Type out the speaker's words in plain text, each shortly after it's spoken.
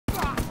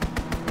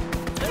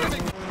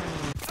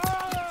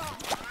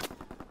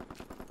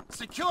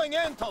Securing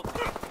Anton.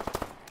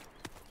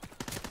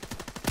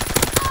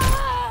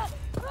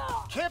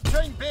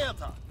 Capturing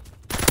Bertha.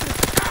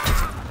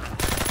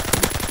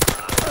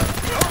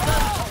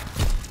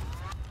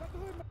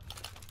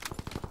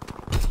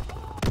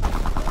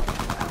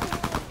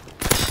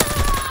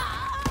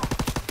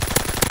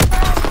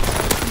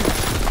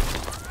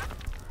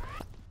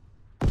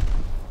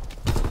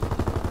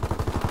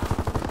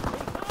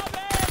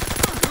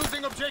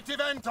 Losing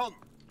objective Anton.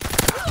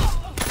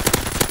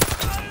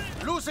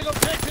 Losing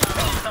objective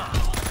Bertha.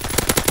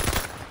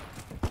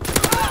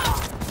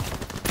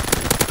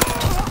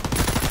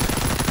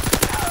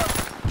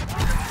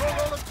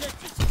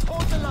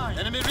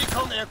 Enemy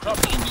recon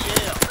aircraft in the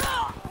air.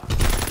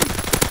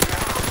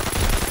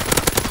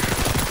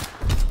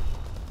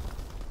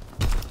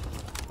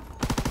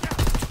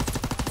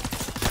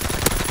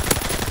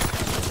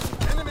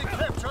 Enemy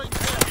capturing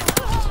air.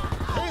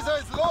 Laser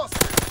is lost.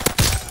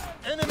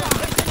 Enemy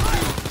taking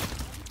lead.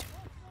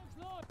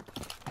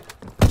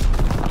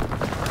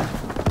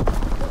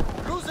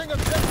 Losing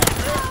objective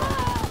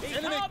aircraft.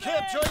 Enemy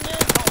capturing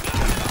Anton.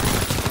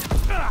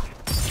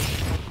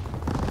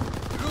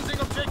 Losing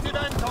objective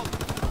Anton.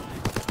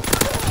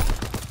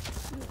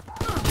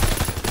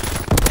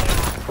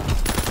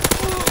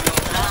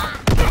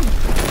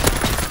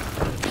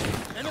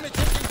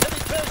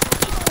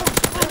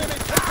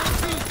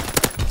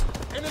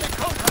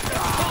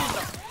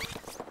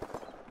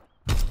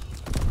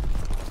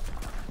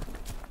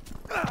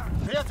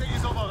 Bertha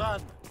is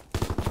overrun.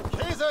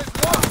 Kaiser is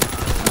lost.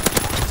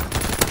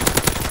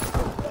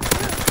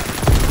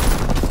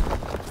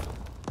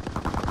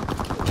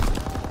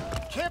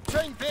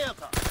 Capturing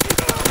Bertha.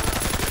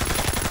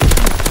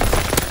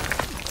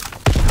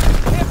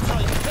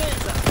 Capturing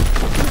Kaiser.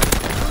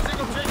 Losing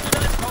objective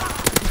Anton.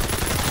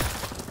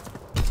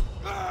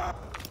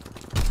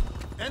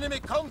 Enemy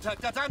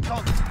contact at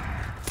Anton.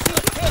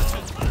 Still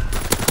captured.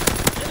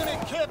 Enemy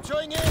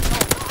capturing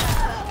Anton.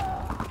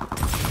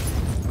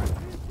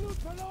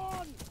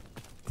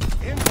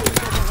 Info is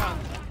overrun.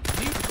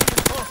 Need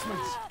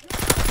reinforcements.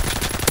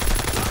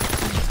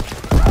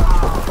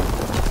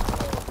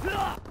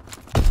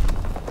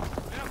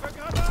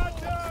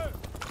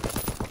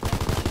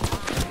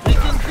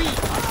 Taking B.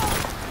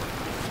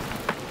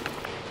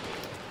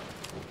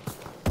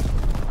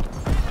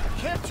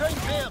 Capturing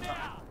Bertha.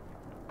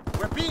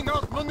 We're being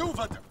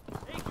outmaneuvered.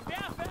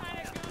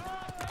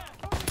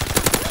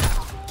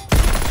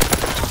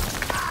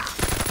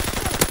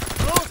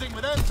 Closing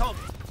with Anton.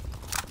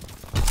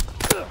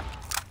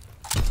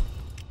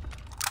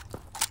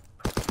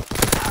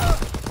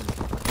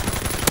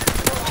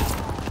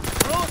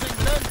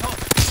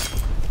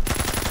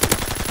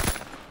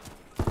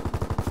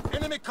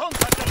 Enemy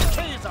contact at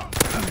Kaiser!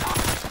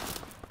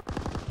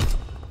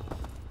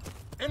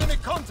 Enemy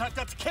contact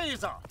at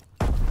Kaiser!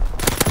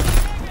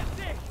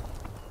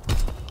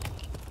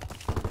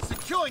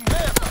 Securing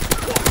Bertha!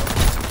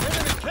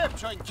 Enemy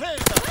capturing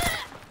Kaiser!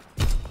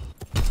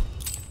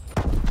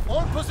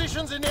 All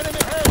positions in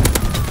enemy hands!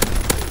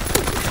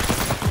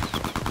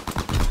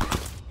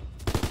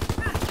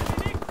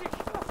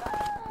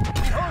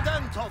 We hold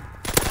Anton!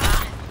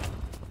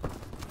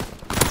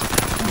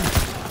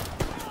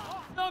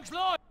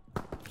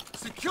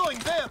 Securing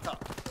Bertha!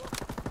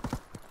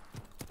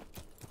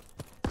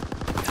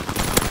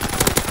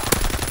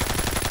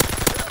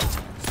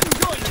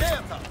 Securing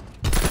Bertha!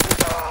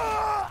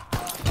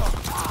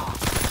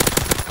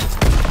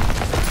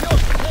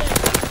 Securing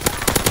Bertha!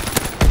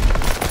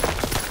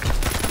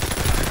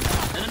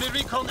 Enemy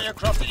recon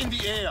aircraft in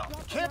the air.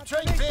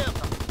 Capturing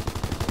Bertha!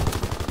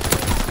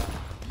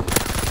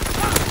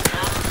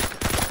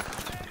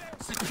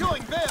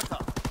 Securing Bertha!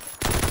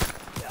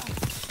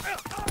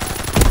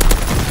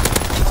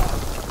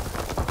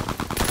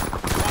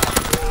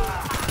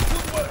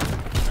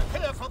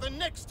 For the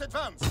next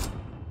advance.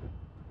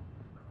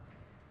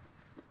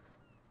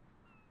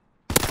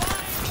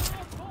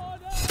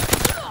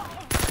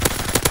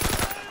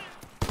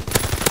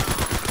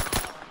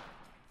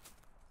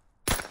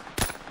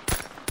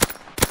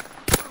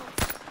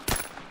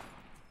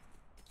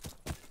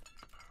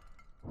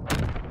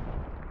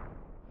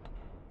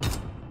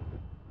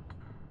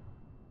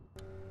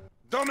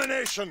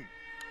 Domination.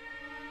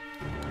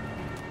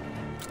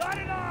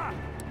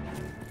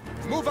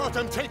 Move out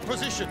and take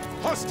position.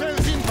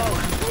 Hostiles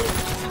inbound.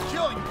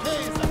 Securing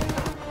Kaiser.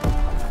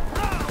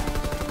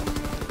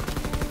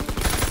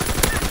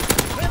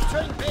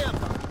 Capturing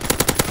Bertha.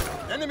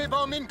 Enemy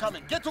bomb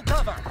incoming. Get to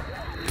cover.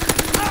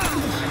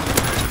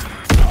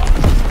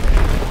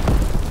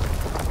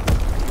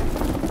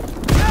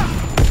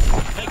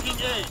 Taking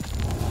A.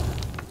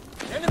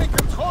 Enemy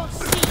controls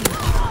C.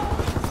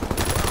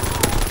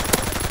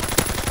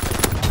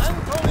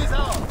 Anton is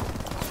out.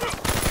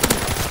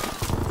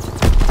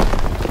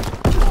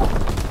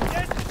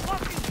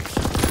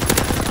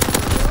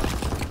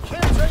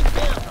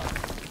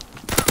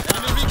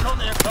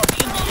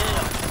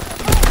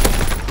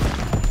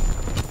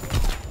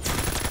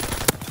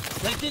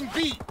 Taking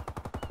B.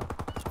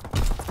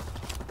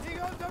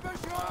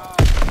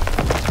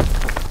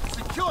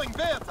 Securing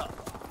Bertha.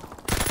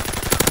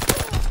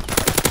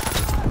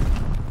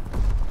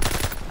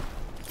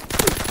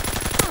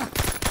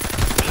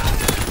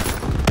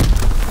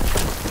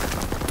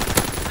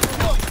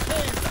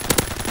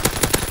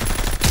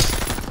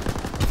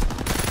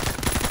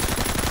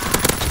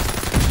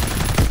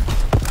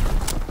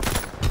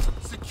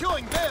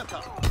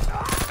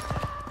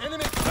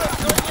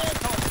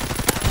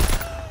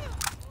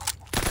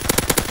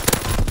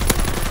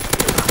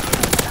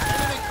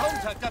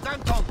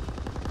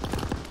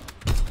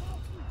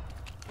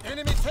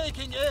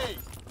 taking A.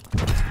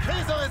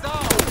 Kaiser is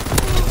out.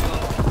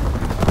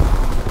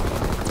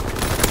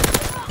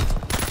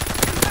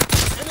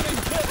 Enemy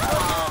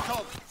capturing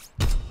aircraft.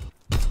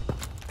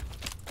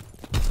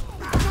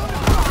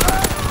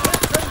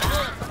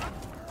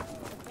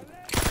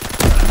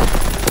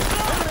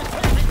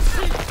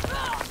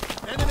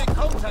 Enemy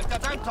contact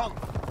at Anton.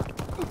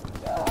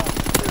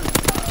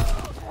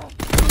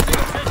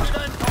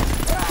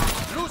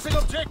 Losing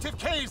objective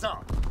Kaiser.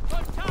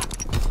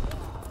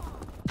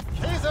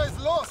 Kaiser is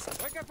lost.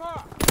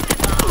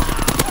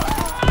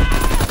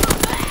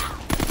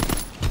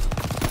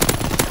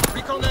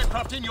 Recon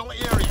aircraft in your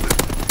area.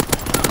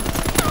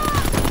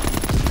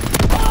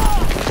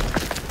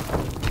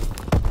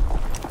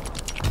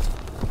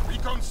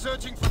 Recon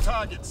searching for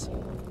targets.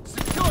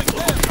 Securing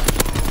them.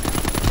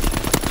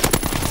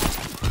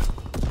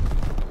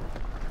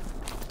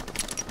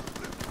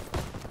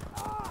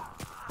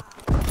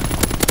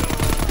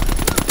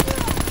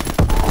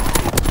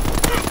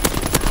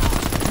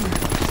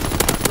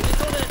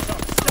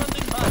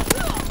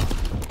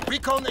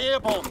 Recon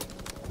airborne.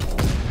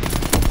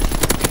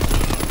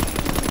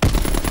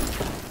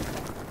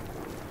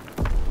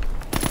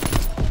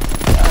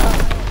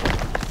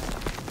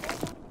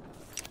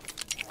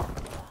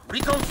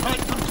 Recon flight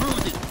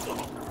concluded.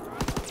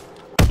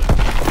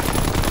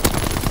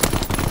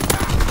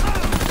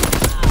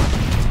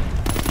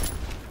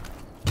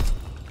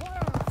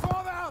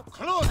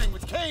 Closing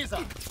with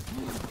Kaiser.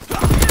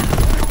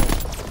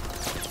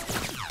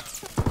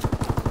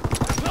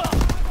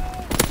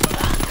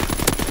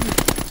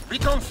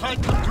 Recon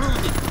flight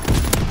concluded.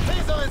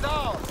 Kaiser is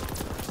ours.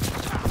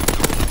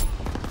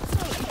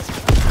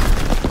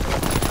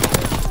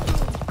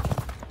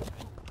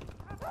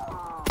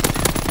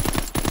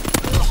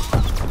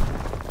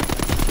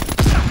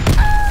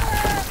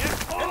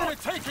 Enemy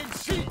taking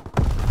C.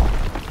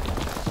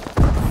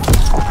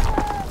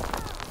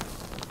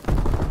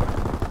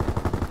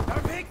 Da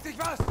bewegt sich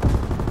was!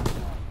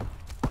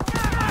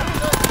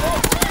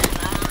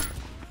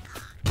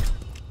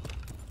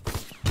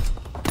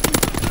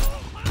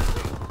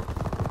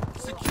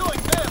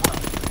 Securing Bertha.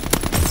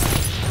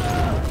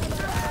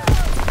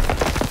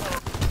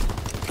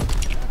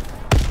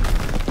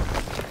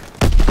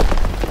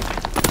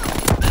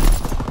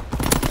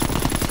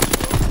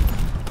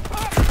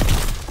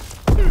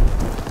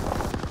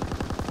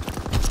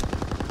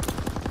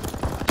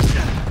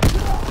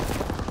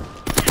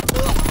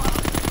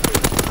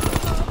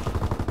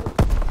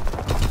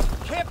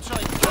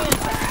 Capturing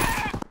Kaiser.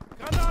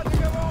 Granate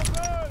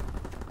geworfen!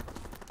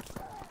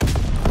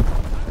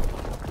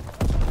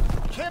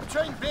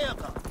 Capturing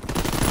Bertha.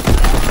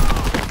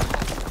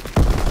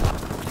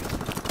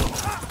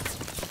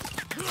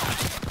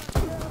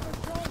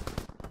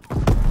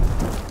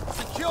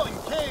 Securing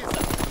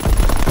Kaiser.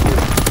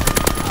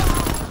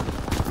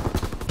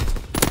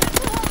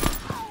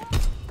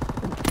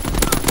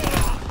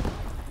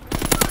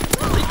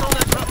 Recon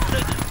aircraft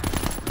ready.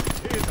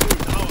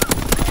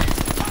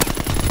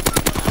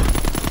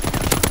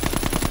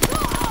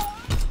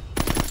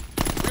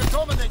 We're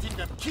dominating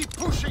them. Keep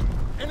pushing.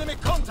 Enemy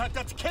contact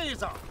at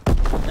Kaiser.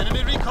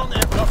 Enemy recon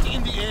aircraft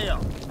in the air.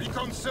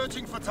 Recon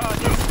searching for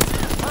targets.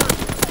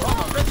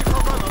 Bomber ready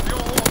for run on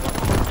your order.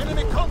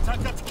 Enemy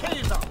contact at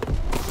Kaiser.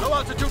 Low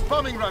altitude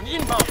bombing run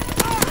inbound.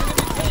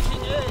 Enemy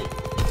taking A.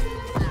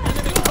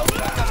 Enemy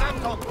contact at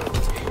Anton.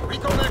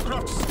 Recon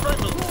aircraft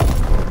scrambled.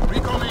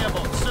 Recon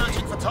airborne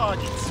searching for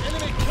targets.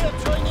 Enemy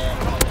capturing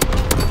aircraft.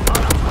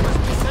 Alpha is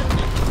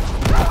descending.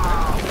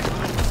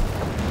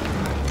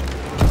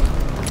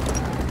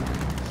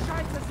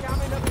 Scheiße, sie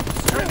haben ihn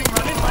erwischt! Training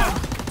run inbound.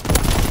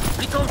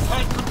 Recon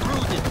flight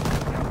concluded.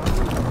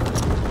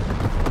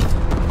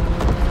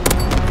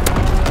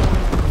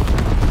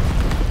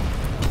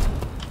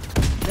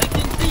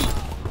 Taking B.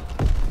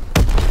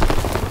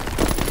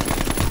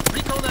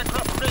 Recon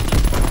aircraft ready.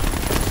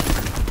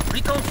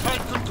 Recon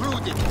flight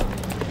concluded.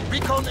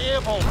 Recon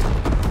airborne.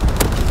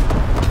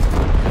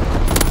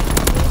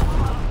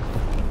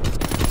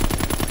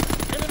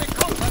 Enemy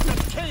contact at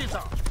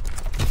Kaiser.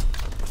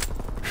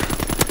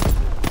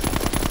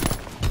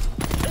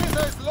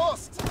 Kaiser is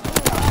lost.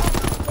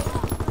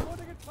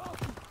 Wurde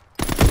getroffen!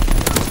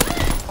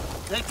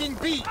 Taking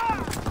B.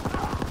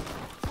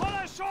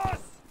 Voller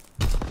Schuss!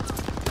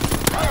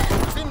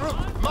 Paratroopers en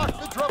route. Mark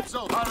the drop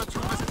zone.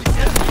 Paratroopers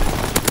descending.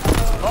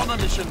 Bomber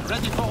mission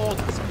ready for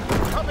orders.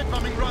 Carpet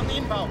bombing run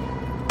inbound.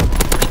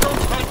 Recon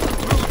flight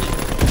concluded.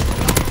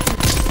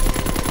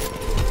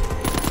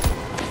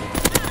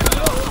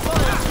 Lost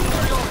fire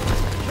superiority.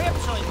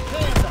 Capturing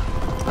Kaiser.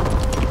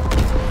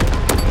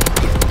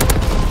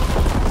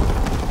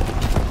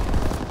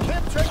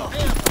 Capturing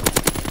Bertha.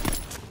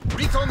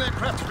 Recon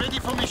aircraft ready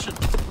for mission.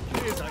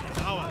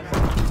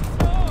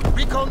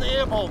 Recon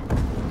airborne.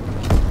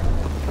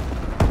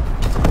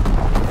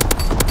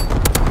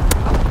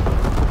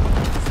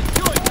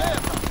 Securing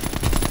Bertha.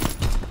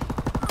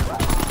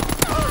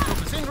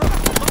 Paratroopers en route.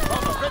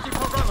 Bomber ready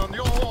for run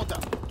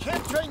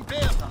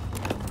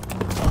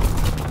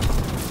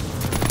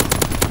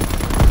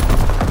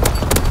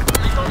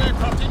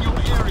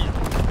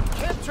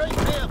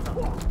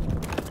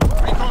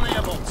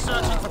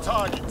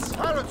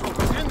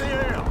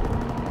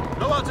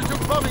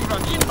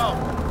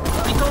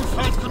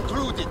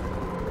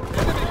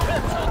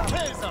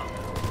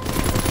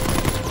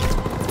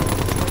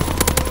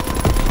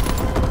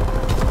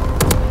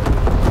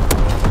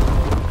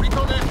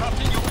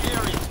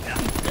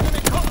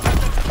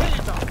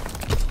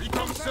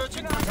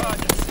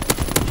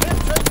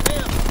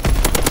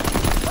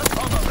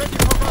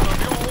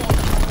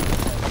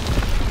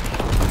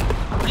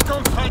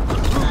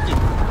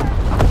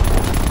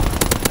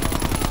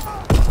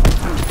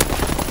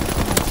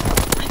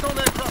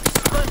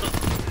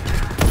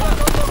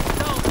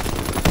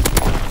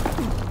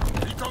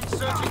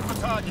searching for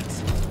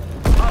targets.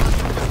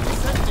 Paratroopers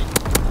descending.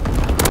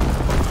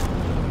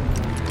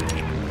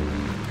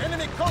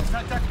 Enemy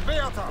contact at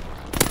Beata.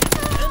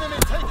 Enemy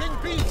taking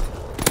B.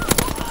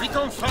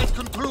 Recon flight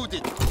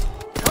concluded.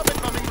 Carpet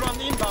bombing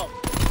run inbound.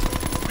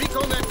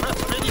 Recon aircraft